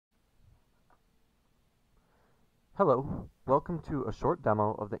Hello, welcome to a short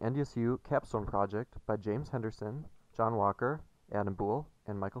demo of the NDSU Capstone project by James Henderson, John Walker, Adam Boole,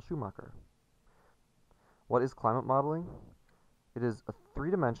 and Michael Schumacher. What is climate modeling? It is a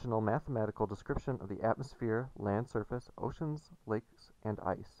three-dimensional mathematical description of the atmosphere, land surface, oceans, lakes, and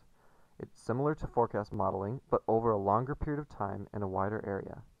ice. It's similar to forecast modeling, but over a longer period of time and a wider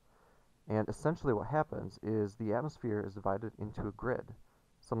area. And essentially what happens is the atmosphere is divided into a grid,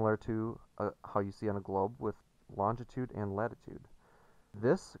 similar to how you see on a globe with longitude and latitude.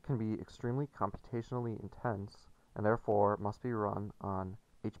 This can be extremely computationally intense and therefore must be run on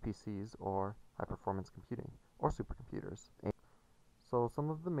HPCs or high performance computing or supercomputers. So some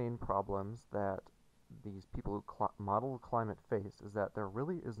of the main problems that these people who model climate face is that there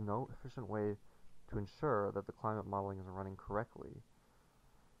really is no efficient way to ensure that the climate modeling is running correctly.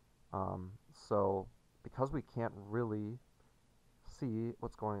 So because we can't really see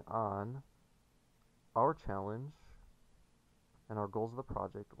what's going on, our challenge and our goals of the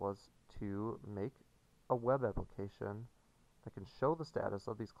project was to make a web application that can show the status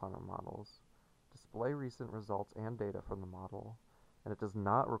of these climate models, display recent results and data from the model, and it does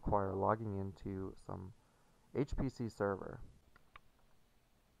not require logging into some HPC server.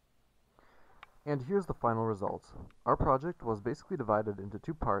 And here's the final results. Our project was basically divided into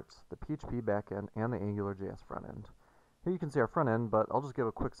two parts, the PHP backend and the AngularJS frontend. Here you can see our front end, but I'll just give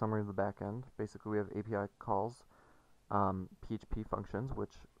a quick summary of the back end. Basically, we have API calls, PHP functions,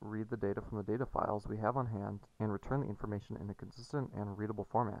 which read the data from the data files we have on hand and return the information in a consistent and readable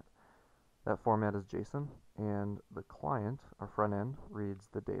format. That format is JSON, and the client, our front end, reads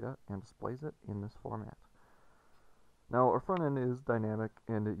the data and displays it in this format. Now, our front end is dynamic,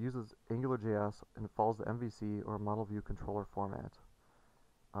 and it uses AngularJS and it follows the MVC or Model View Controller format.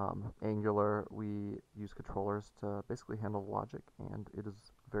 Angular, we use controllers to basically handle logic, and it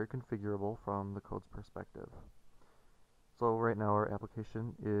is very configurable from the code's perspective. So right now our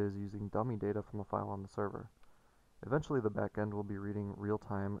application is using dummy data from a file on the server. Eventually the backend will be reading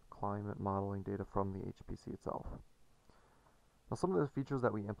real-time climate modeling data from the HPC itself. Now some of the features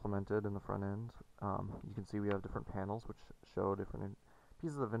that we implemented in the front end, you can see we have different panels which show different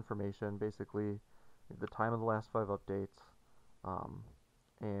pieces of information, basically the time of the last 5 updates,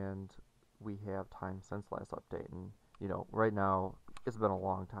 and we have time since last update. And right now it's been a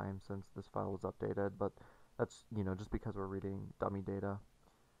long time since this file was updated, but that's just because we're reading dummy data.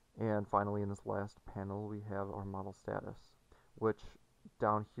 And finally, in this last panel, we have our model status, which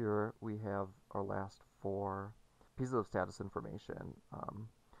down here we have our last 4 pieces of status information.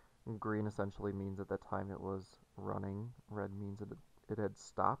 Green essentially means at that time it was running, red means it had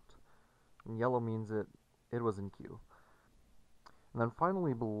stopped, and yellow means it was in queue. And then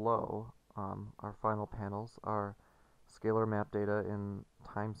finally below, our final panels are scalar map data in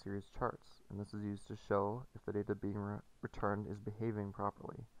time series charts, and this is used to show if the data being returned is behaving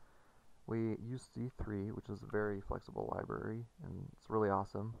properly. We use C3, which is a very flexible library, and it's really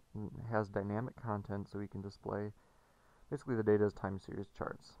awesome. And it has dynamic content, so we can display basically the data as time series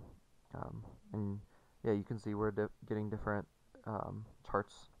charts. And yeah, you can see we're getting different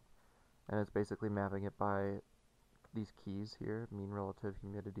charts, and it's basically mapping it by these keys here: mean relative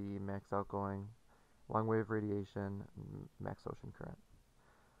humidity, max outgoing, long wave radiation, max ocean current.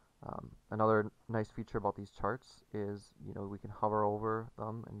 Another nice feature about these charts is we can hover over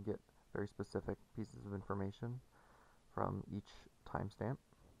them and get very specific pieces of information from each timestamp.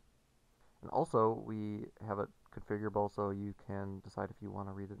 And also we have it configurable so you can decide if you want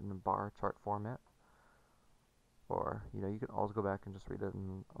to read it in a bar chart format, or you can always go back and just read it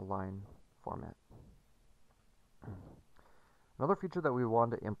in a line format. Another feature that we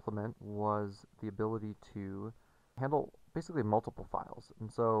wanted to implement was the ability to handle basically multiple files.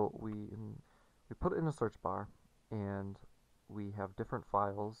 And so we put it in a search bar, and we have different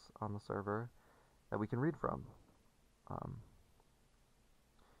files on the server that we can read from.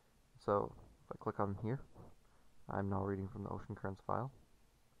 So if I click on here, I'm now reading from the ocean currents file.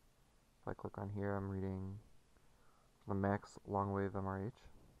 If I click on here, I'm reading the max long wave MRH.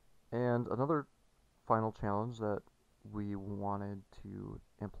 And another final challenge that we wanted to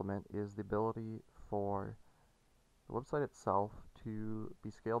implement is the ability for the website itself to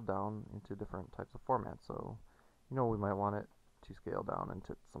be scaled down into different types of formats. So, we might want it to scale down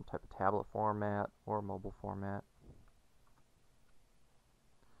into some type of tablet format or mobile format.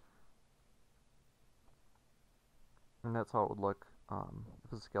 And that's how it would look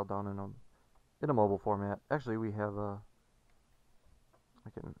if it's scaled down in a mobile format. Actually, we have I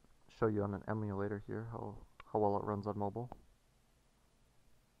can show you on an emulator here how well it runs on mobile.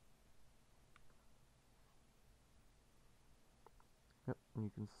 Yep, and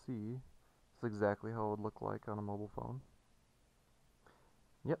you can see That's exactly how it would look like on a mobile phone.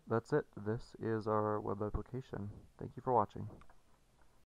 Yep, that's it. This is our web application. Thank you for watching.